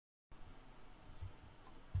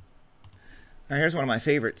All right, here's one of my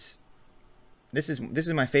favorites. This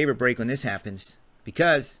is my favorite break when this happens,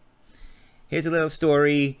 because here's a little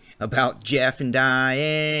story about Jeff and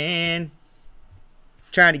Diane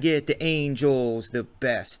trying to get the Angels the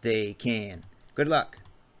best they can. Good luck.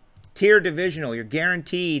 Tier divisional. You're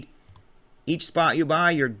guaranteed. Each spot you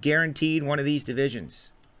buy, you're guaranteed one of these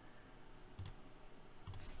divisions.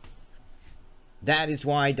 That is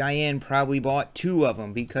why Diane probably bought 2 of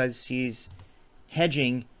them, because she's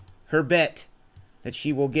hedging her bet that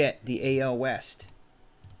she will get the AL West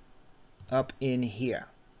up in here.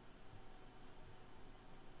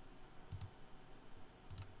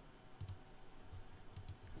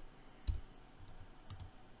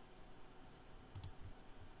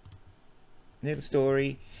 Little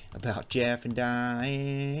story about Jeff and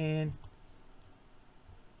Diane.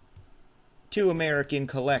 2 American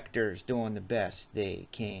collectors doing the best they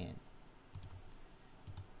can.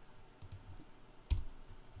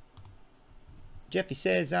 Jeffy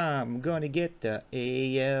says, I'm gonna get the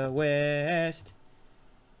AL West.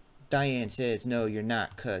 Diane says, no, you're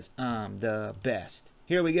not, 'cause I'm the best.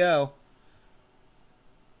 Here we go.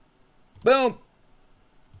 Boom!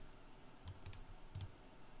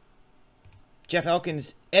 Jeff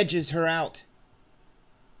Elkins edges her out.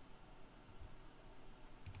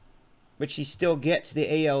 But she still gets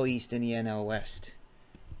the AL East and the NL West.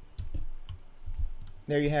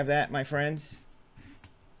 There you have that, my friends.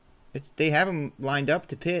 They have them lined up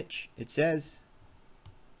to pitch, it says.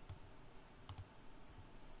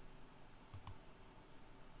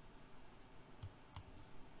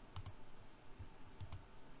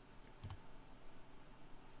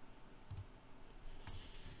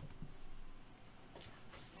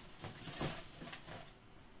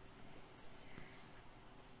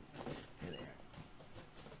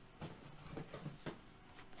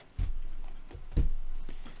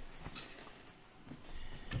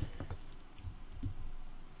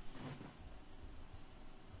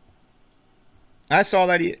 I saw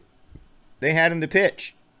that they had him to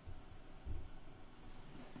pitch.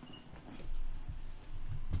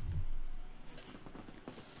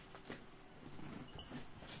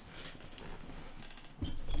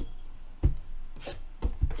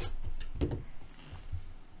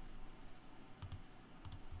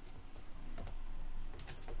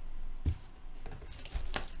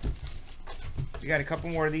 We got a couple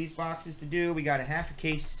more of these boxes to do. We got a half a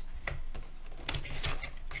case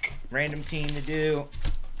random team to do.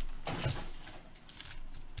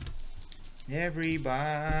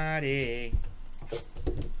 Everybody.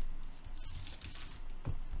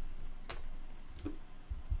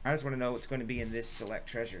 I just want to know what's going to be in this Select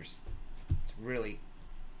Treasures. It's really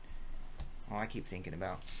all I keep thinking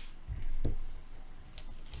about.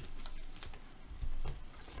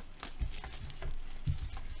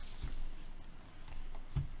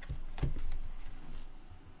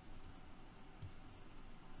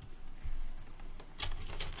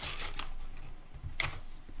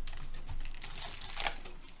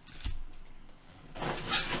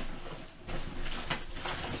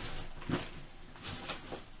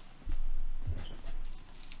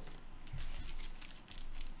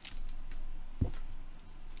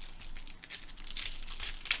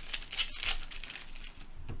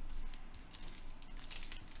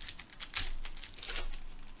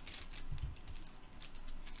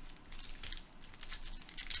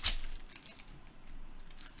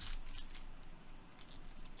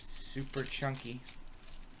 Super chunky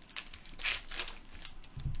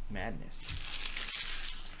madness.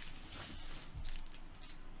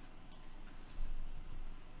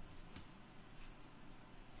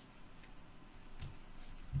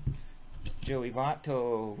 Joey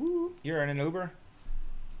Votto. Woo. You're in an Uber?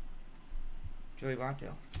 Joey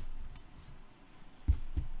Votto.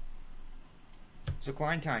 So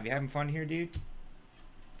Klein time. You having fun here, dude?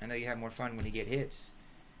 I know you have more fun when you get hits.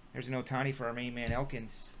 There's an Ohtani for our main man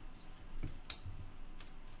Elkins.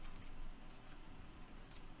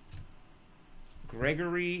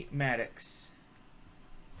 Gregory Maddux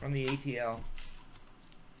from the ATL.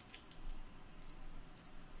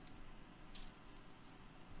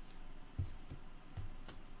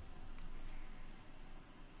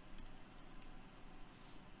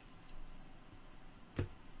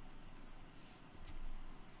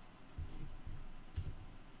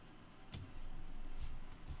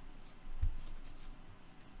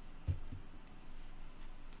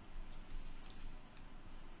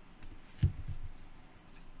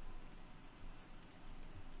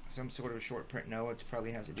 Some sort of a short print. No, it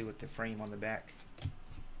probably has to do with the frame on the back.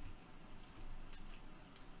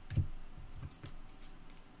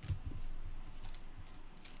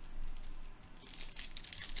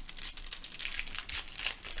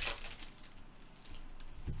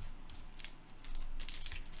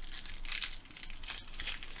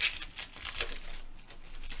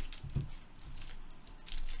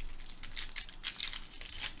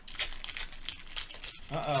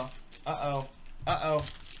 Uh-oh. Uh-oh. Uh-oh.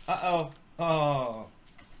 Uh-oh. Oh.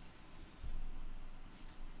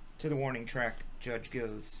 To the warning track, Judge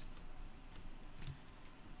goes.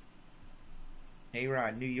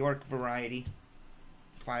 A-Rod, New York variety.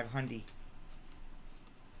 500.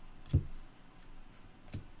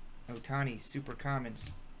 Ohtani, Super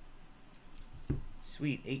Commons.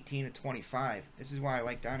 Sweet, 18 of 25. This is why I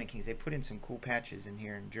like Diamond Kings. They put in some cool patches in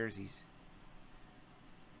here in jerseys.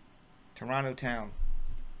 Toronto Town.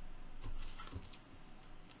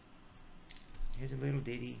 Here's a little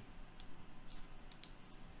ditty.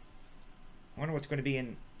 I wonder what's going to be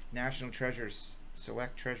in National Treasures,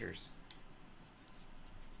 Select Treasures.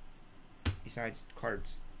 Besides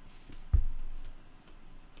cards.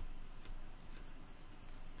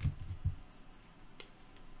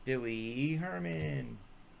 Billy Herman.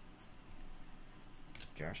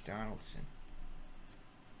 Josh Donaldson.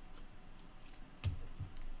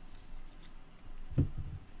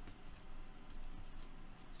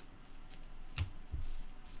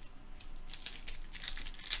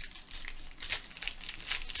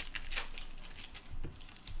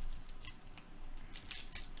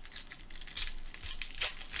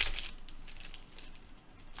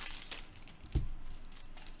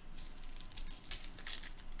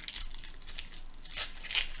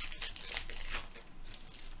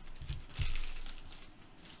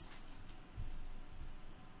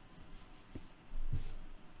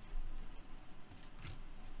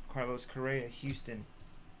 Carlos Correa, Houston.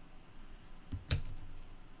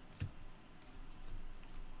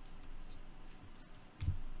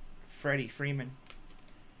 Freddie Freeman.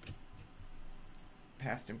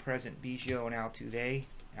 Past and present, Biggio and Altuve.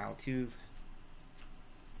 Altuve.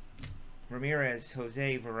 Ramirez,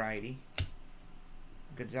 Jose variety.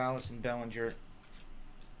 Gonzalez and Bellinger.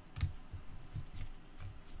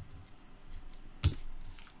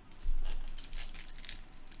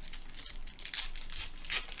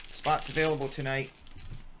 Spots available tonight.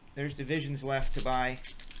 There's divisions left to buy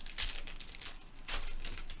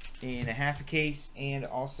in a half a case and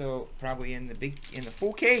also probably in the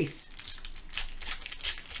full case.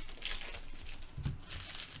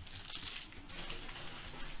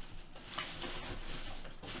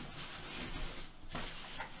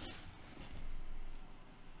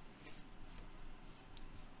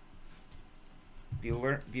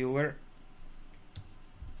 Bueller.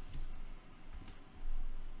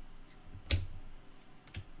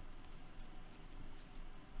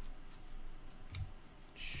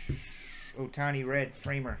 Ohtani red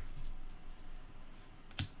framer.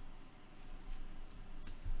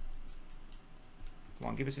 Come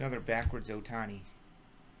on, give us another backwards Ohtani.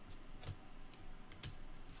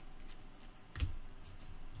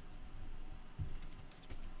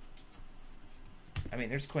 I mean,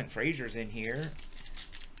 there's Clint Frazier's in here.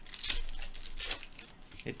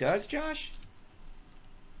 It does, Josh?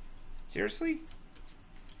 Seriously?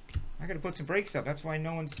 I gotta put some breaks up. That's why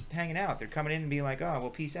no one's hanging out. They're coming in and be like, oh, well,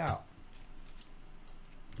 peace out.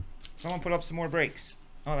 Someone put up some more breaks.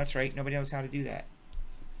 Oh, that's right. Nobody knows how to do that.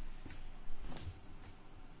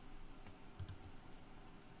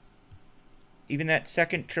 Even that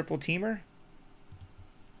second triple teamer?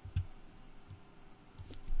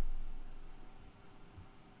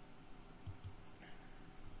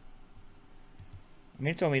 I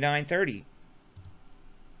mean, it's only 9:30.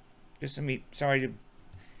 Just sorry to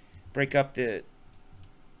break up the...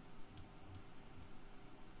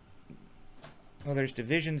 Well, there's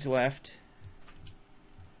divisions left.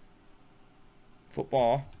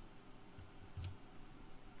 Football.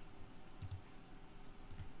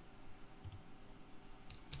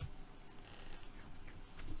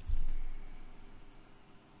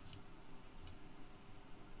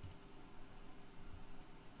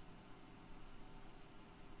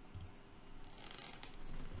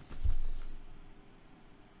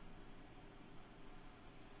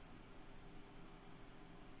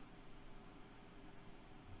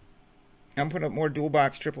 I'm putting up more dual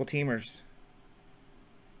box triple teamers.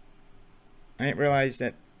 I didn't realize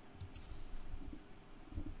that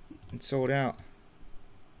it sold out.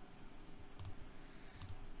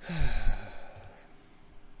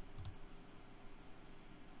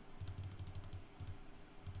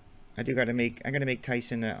 I gotta make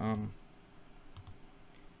Tyson an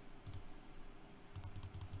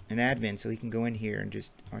admin so he can go in here and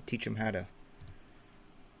just teach him how to.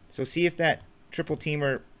 So see if that triple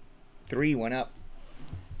teamer 3 went up.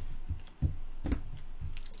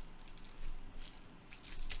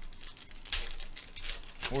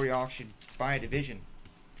 Or y'all should buy a division.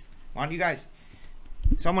 Why don't you guys,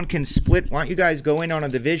 someone can split, why don't you guys go in on a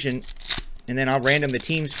division and then I'll random the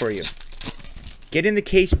teams for you. Get in the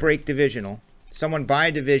case break divisional. someone by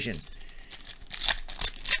division.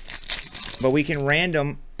 But we can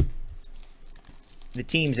random the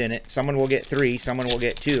teams in it. Someone will get 3, someone will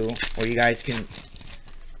get 2, or you guys can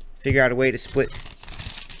figure out a way to split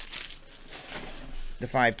the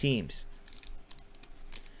 5 teams.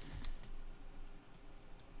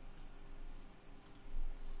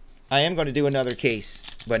 I am going to do another case,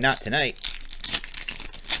 but not tonight.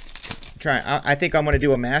 I think I'm going to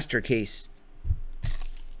do a master case.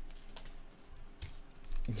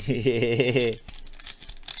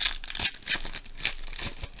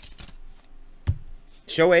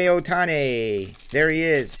 Shohei Ohtani. There he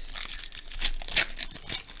is.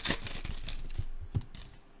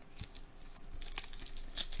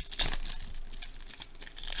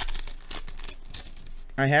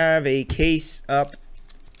 I have a case up.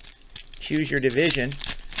 Choose your division.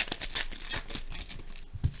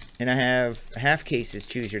 And I have half cases.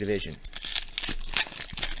 Choose your division.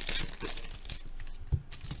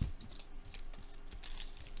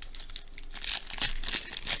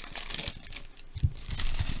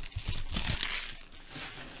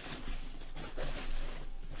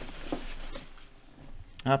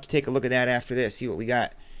 I'll have to take a look at that after this, see what we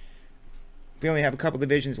got. If we only have a couple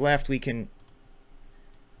divisions left, I can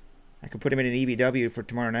put them in an EBW for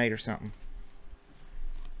tomorrow night or something.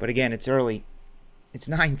 But again, it's early. It's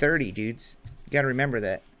 9:30, dudes. You got to remember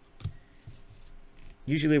that.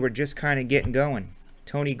 Usually we're just kind of getting going.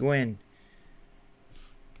 Tony Gwynn.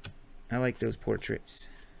 I like those portraits.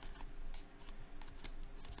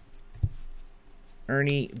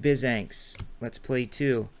 Ernie Bizanks. Let's play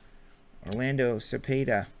 2. Orlando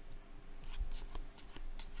Cepeda.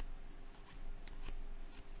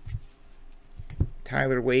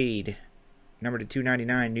 Tyler Wade, number to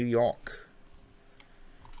 299, New York.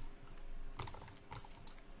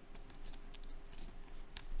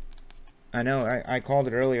 I know, I called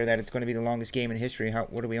it earlier that it's going to be the longest game in history.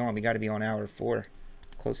 What are we on? We got to be on hour 4,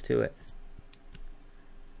 close to it.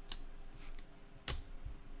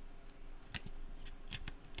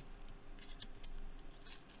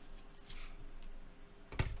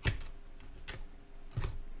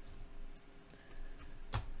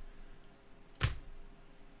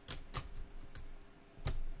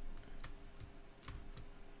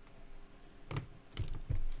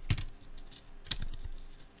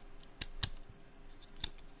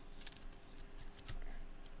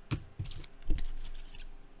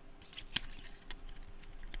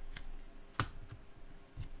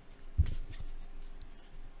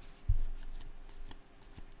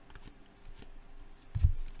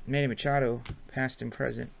 Manny Machado, past and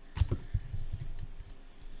present.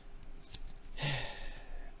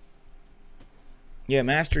 Yeah,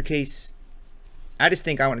 master case. I just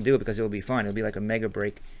think I want to do it because it'll be fun. It'll be like a mega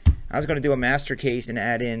break. I was going to do a master case and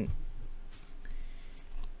add in.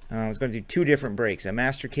 I was going to do 2 different breaks. A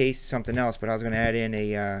master case, something else, but I was going to add in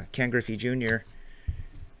a Ken Griffey Jr.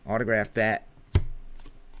 autograph bat.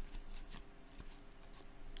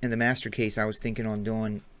 In the master case, I was thinking on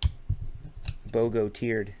doing BOGO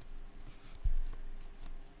tiered.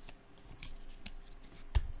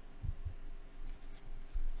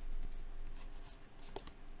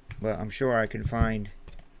 But I'm sure I can find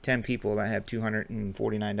 10 people that have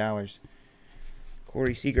 $249.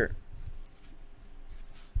 Corey Seager.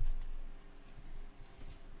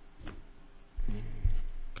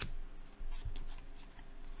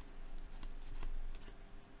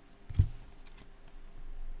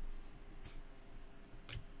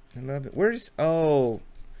 I love it. Where's... Oh.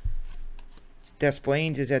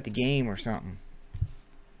 Desplaines is at the game or something.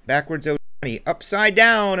 Backwards Ohtani. Upside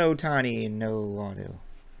down Ohtani. No auto.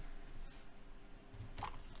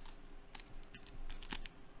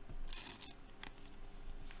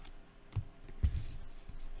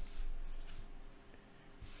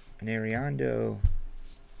 An Ariando.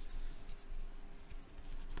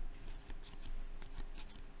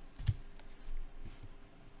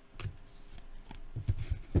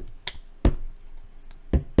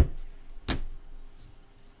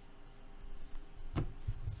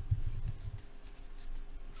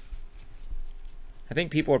 I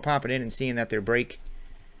think people are popping in and seeing that their break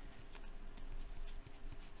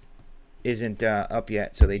isn't up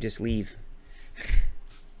yet, so they just leave.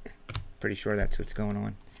 Pretty sure that's what's going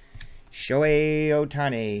on. Shohei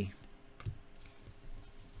Ohtani.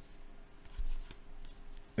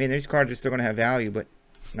 I mean, these cards are still going to have value, but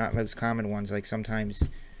not those common ones. Like sometimes,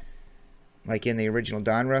 like in the original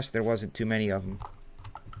Donruss, there wasn't too many of them.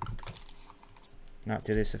 Not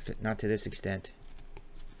to this extent.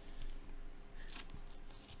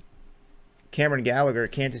 Cameron Gallagher,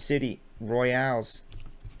 Kansas City Royals.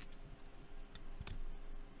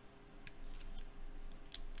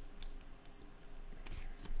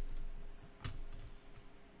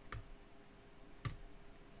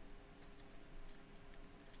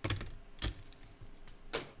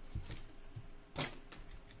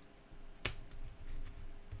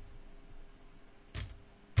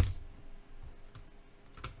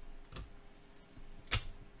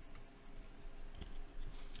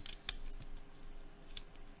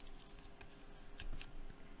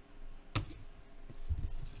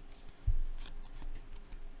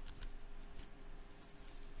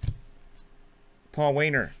 Paul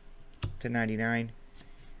Wainer to 99.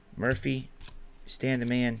 Murphy, Stan the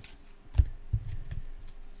Man.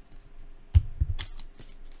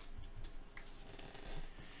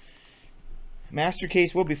 Master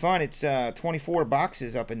case will be fun. It's 24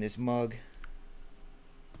 boxes up in this mug.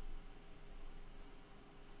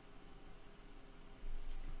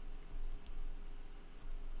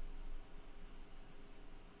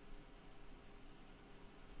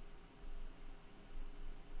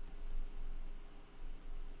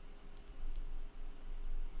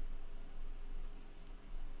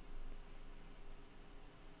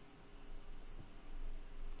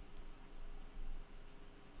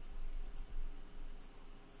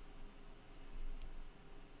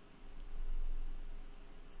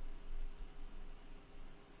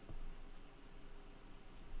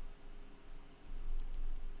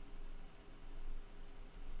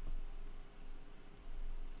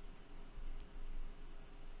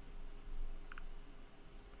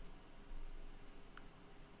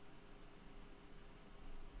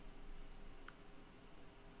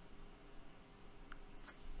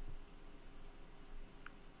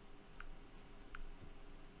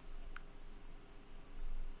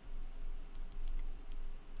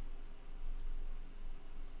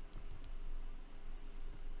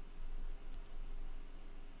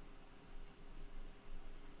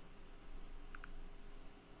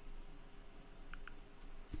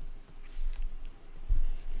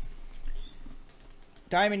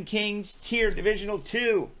 Diamond Kings Tier Divisional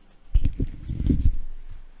 2.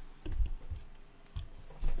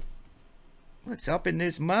 What's up in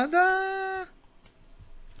this mother?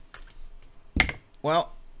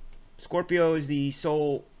 Well, Scorpio is the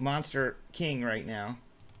sole monster king right now.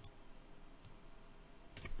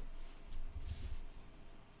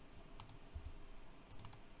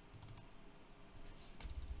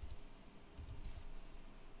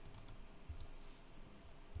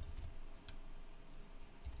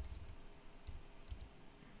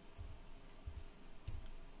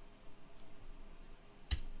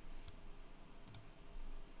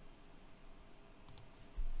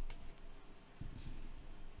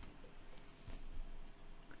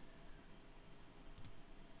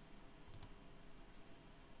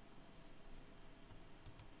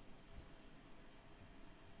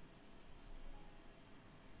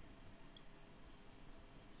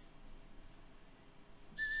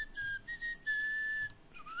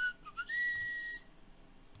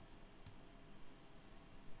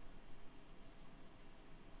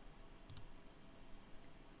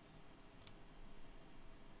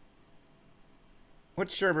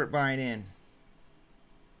 What's Sherbert buying in?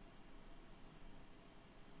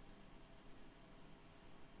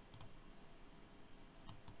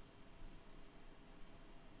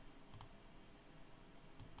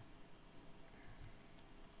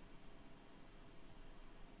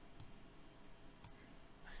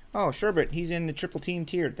 Oh, Sherbert, he's in the triple team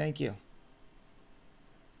tiered. Thank you.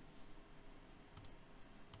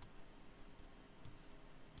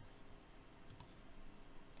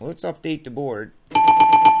 Well, let's update the board.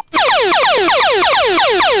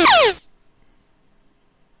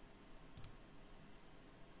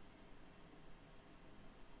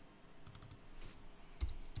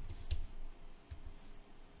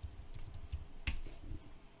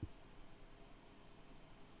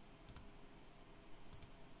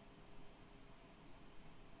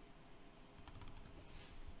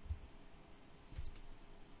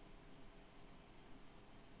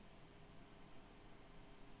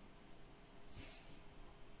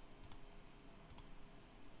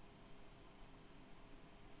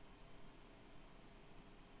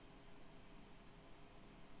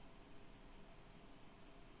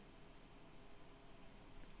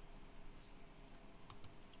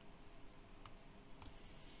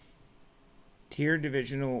 Tier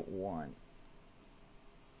Divisional 1.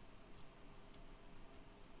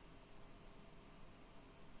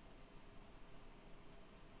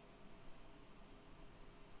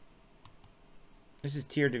 This is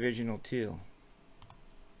Tier Divisional 2.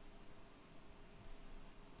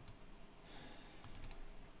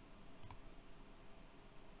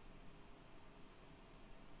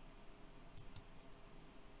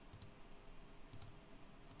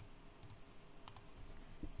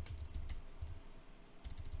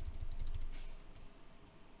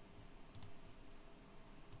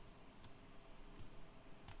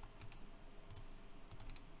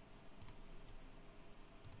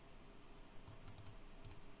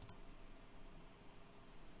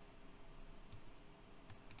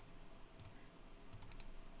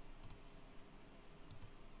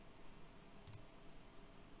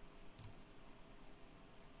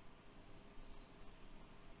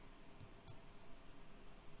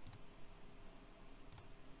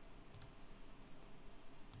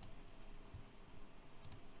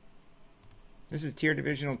 This is Tier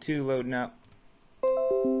Divisional 2 loading up.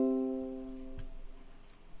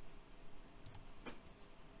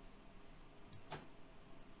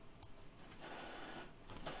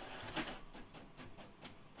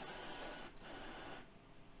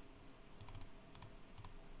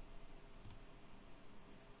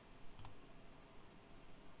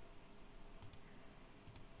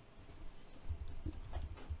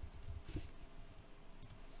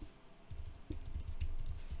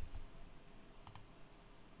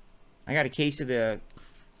 I got a case of the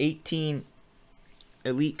 18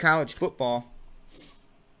 Elite College Football.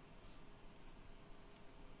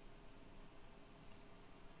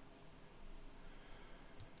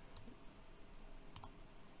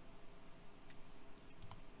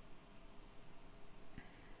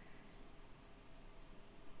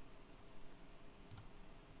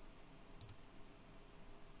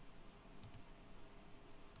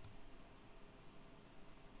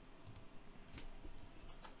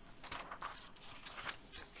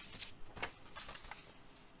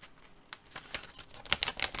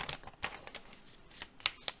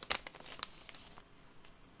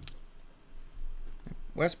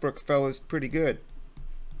 Westbrook fella's pretty good.